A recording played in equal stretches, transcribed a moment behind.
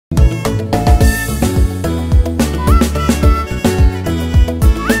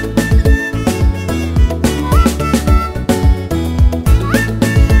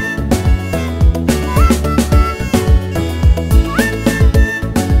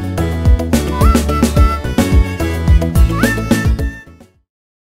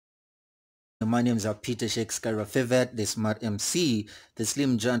My names are Peter Sheikh Skyra Fevet, the Smart MC, the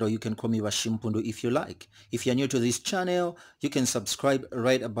Slim Giant, or you can call me Washimpundu if you like. If you're new to this channel, you can subscribe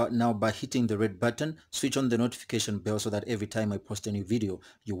right about now by hitting the red button, switch on the notification bell so that every time I post a new video,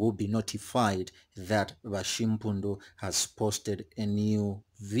 you will be notified that Washimpundu has posted a new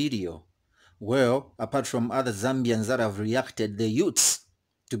video. Well, apart from other Zambians that have reacted, the youths,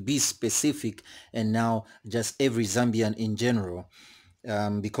 to be specific, and now just every Zambian in general,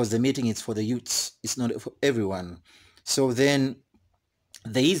 because the meeting is for the youths, it's not for everyone. So then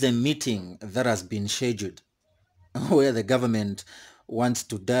there is a meeting that has been scheduled where the government wants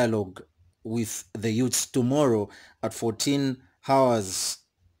to dialogue with the youths tomorrow at 14 hours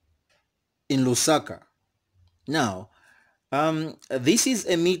in Lusaka. Now, this is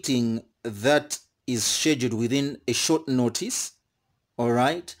a meeting that is scheduled within a short notice, all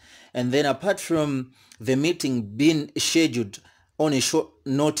right? And then apart from the meeting being scheduled on a short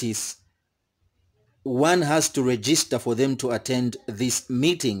notice, one has to register for them to attend this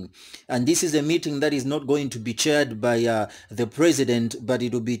meeting. And this is a meeting that is not going to be chaired by the president, but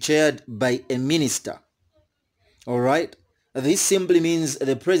it will be chaired by a minister. All right? This simply means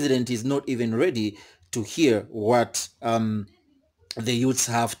the president is not even ready to hear what the youths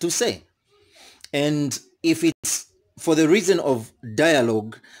have to say. And if it's for the reason of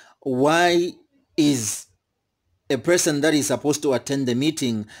dialogue, why is a person that is supposed to attend the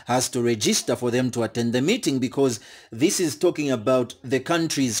meeting has to register for them to attend the meeting? Because this is talking about the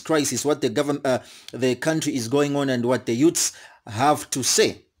country's crisis, what the country is going on, and what the youths have to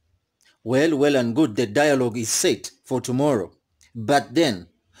say. Well and good, the dialogue is set for tomorrow. But then,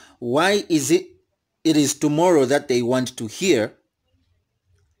 why is it is tomorrow that they want to hear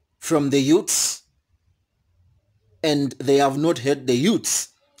from the youths, and they have not heard the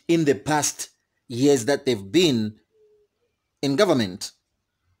youths in the past years that they've been in government?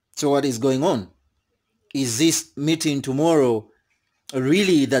 So what is going on? Is this meeting tomorrow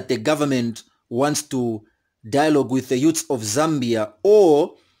really that the government wants to dialogue with the youths of Zambia,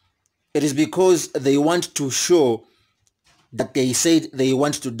 or it is because they want to show that they said they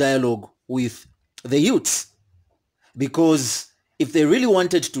want to dialogue with the youths? Because if they really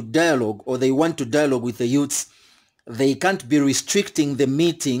wanted to dialogue, or they want to dialogue with the youths, they can't be restricting the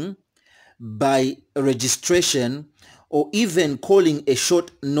meeting by registration, or even calling a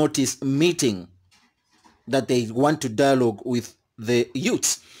short notice meeting that they want to dialogue with the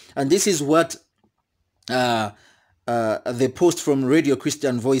youths. And this is what the post from Radio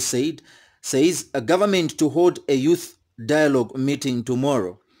Christian Voice says, a government to hold a youth dialogue meeting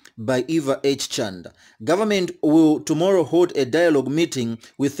tomorrow, by Eva H Chanda. Government will tomorrow hold a dialogue meeting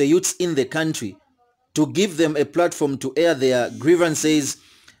with the youths in the country to give them a platform to air their grievances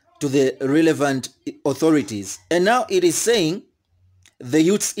to the relevant authorities. And now it is saying the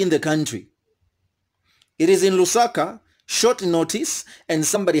youths in the country. It is in Lusaka, short notice, and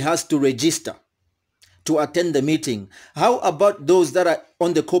somebody has to register to attend the meeting. How about those that are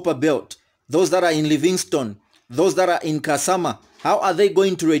on the Copper Belt, those that are in Livingstone, those that are in Kasama? How are they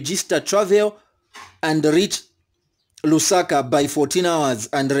going to register, travel, and reach Lusaka by 14 hours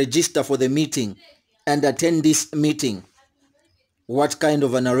and register for the meeting and attend this meeting? What kind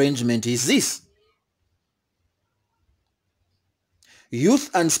of an arrangement is this? Youth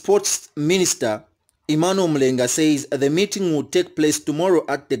and Sports Minister Emmanuel Mulenga says the meeting will take place tomorrow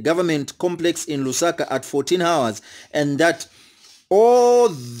at the government complex in Lusaka at 14 hours, and that all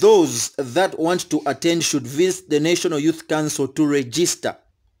those that want to attend should visit the National Youth Council to register.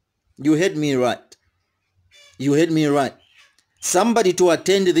 You heard me right. You heard me right. Somebody to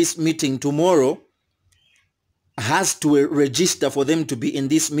attend this meeting tomorrow has to register for them to be in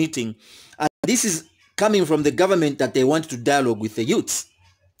this meeting. And this is coming from the government that they want to dialogue with the youths.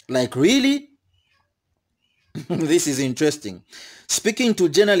 Like, really? This is interesting. Speaking to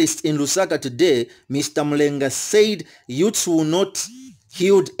journalists in Lusaka today, Mr. Mulenga said youths will not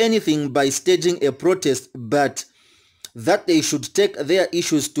yield anything by staging a protest, but that they should take their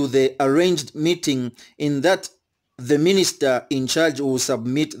issues to the arranged meeting, in that the minister in charge will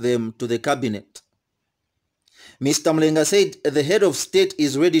submit them to the cabinet. Mr. Mulenga said the head of state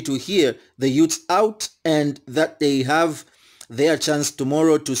is ready to hear the youths out, and that they have their chance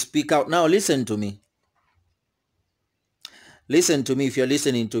tomorrow to speak out. Now listen to me. Listen to me. If you're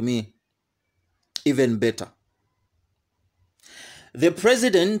listening to me, even better. The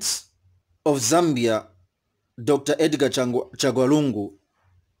president of Zambia, Dr. Edgar Chagwalungu,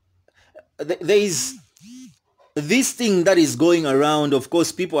 there is this thing that is going around. Of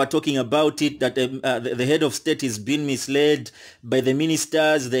course, people are talking about it, that the head of state is being misled by the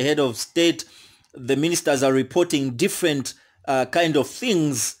ministers. The head of state, the ministers are reporting different kind of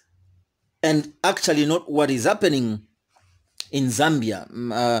things and actually not what is happening in Zambia.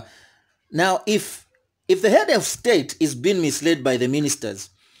 Now, if the head of state is being misled by the ministers,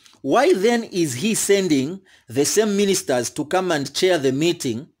 why then is he sending the same ministers to come and chair the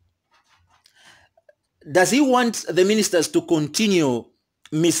meeting? Does he want the ministers to continue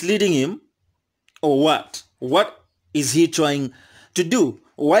misleading him, or what? What is he trying to do?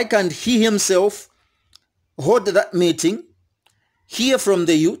 Why can't he himself hold that meeting, hear from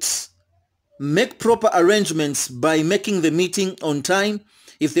the youths, make proper arrangements by making the meeting on time?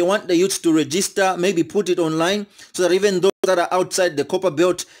 If they want the youths to register, maybe put it online so that even those that are outside the copper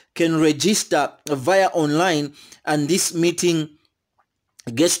belt can register via online, and this meeting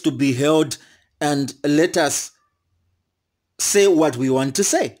gets to be held, and let us say what we want to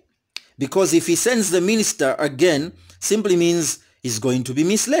say. Because if he sends the minister again, simply means he's going to be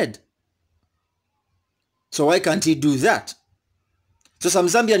misled. So why can't he do that? So some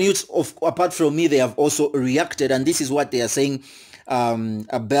Zambian youths, apart from me, they have also reacted, and this is what they are saying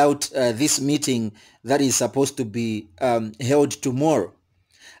about this meeting that is supposed to be held tomorrow.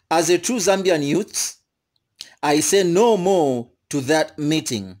 As a true Zambian youth, I say no more to that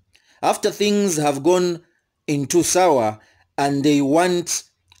meeting. After things have gone into sour and they want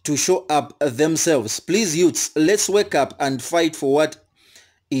to show up themselves, please youths, let's wake up and fight for what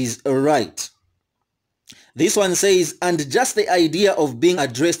is right. This one says, and just the idea of being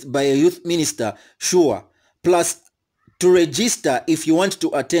addressed by a youth minister, sure, plus to register if you want to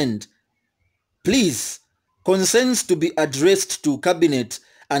attend. Please, concerns to be addressed to cabinet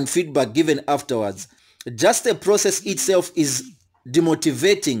and feedback given afterwards. Just the process itself is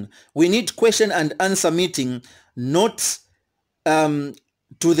demotivating. We need question and answer meeting, not to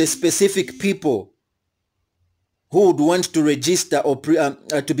the specific people who would want to register or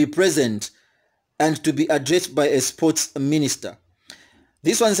to be present and to be addressed by a sports minister.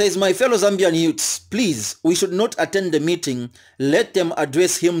 This one says, my fellow Zambian youths, please, we should not attend the meeting. Let them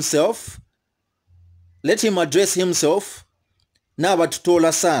address himself. Let him address himself. Now but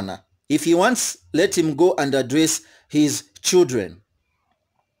tola sana. If he wants, let him go and address his children.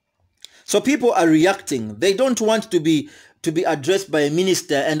 So people are reacting. They don't want to be addressed by a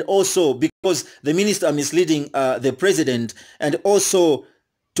minister, and also because the minister are misleading the president, and also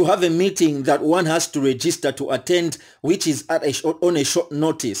to have a meeting that one has to register to attend, which is on a short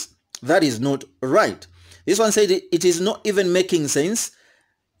notice. That is not right. This one said it is not even making sense.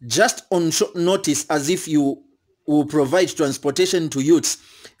 Just on short notice, as if you will provide transportation to youths.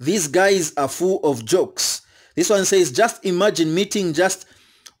 These guys are full of jokes. This one says, just imagine meeting just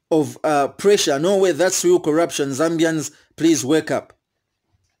of pressure. No way, that's real corruption. Zambians, please wake up.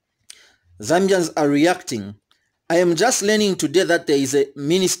 Zambians are reacting. I am just learning today that there is a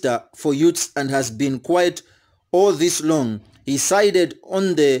minister for youths and has been quiet all this long. He sided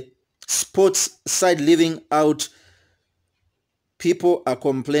on the sports side, leaving out. People are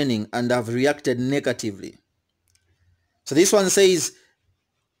complaining and have reacted negatively. So this one says,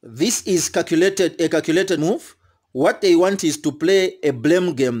 this is a calculated move. What they want is to play a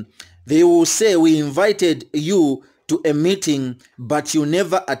blame game. They will say, we invited you to a meeting, but you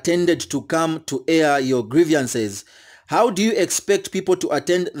never attended to come to air your grievances. How do you expect people to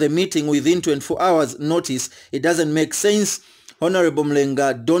attend the meeting within 24 hours notice? It doesn't make sense. Honorable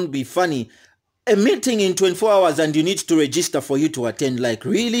Mulenga, don't be funny. A meeting in 24 hours and you need to register for you to attend. Like,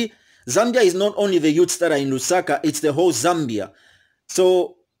 really? Zambia is not only the youths that are in Lusaka, it's the whole Zambia.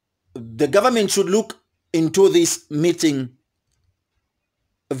 So the government should look into this meeting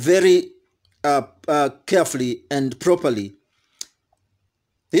very carefully and properly.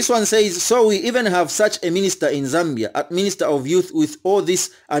 This one says, so we even have such a minister in Zambia, a minister of youth, with all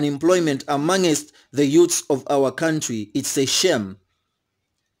this unemployment amongst the youths of our country. It's a shame.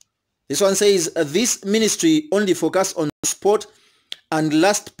 This one says, this ministry only focus on sport, and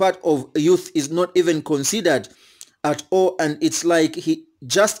last part of youth is not even considered at all, and it's like he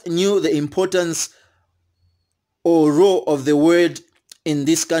just knew the importance or role of the word in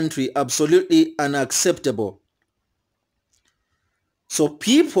this country. Absolutely unacceptable. So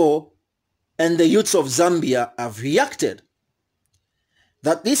people and the youths of Zambia have reacted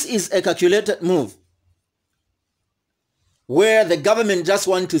that this is a calculated move, where the government just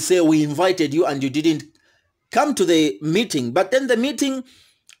want to say, we invited you and you didn't come to the meeting. But then the meeting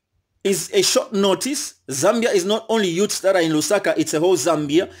is a short notice. Zambia is not only youths that are in Lusaka, it's a whole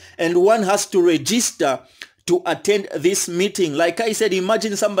Zambia, and one has to register to attend this meeting. Like I said,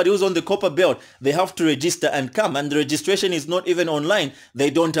 imagine somebody who's on the copper belt. They have to register and come, and the registration is not even online.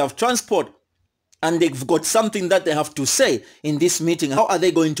 They don't have transport. and they've got something that they have to say in this meeting. How are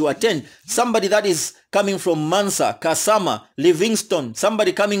they going to attend? Somebody that is coming from Mansa, Kasama, Livingston,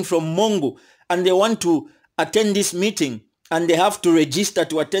 somebody coming from Mongo, and they want to attend this meeting, and they have to register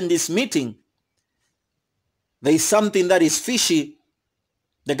to attend this meeting. There is something that is fishy.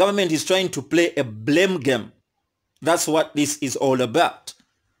 The government is trying to play a blame game. That's what this is all about.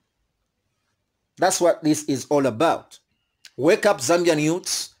 That's what this is all about. Wake up, Zambian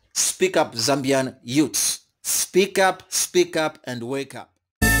youths. Speak up, Zambian youths. Speak up, and wake up.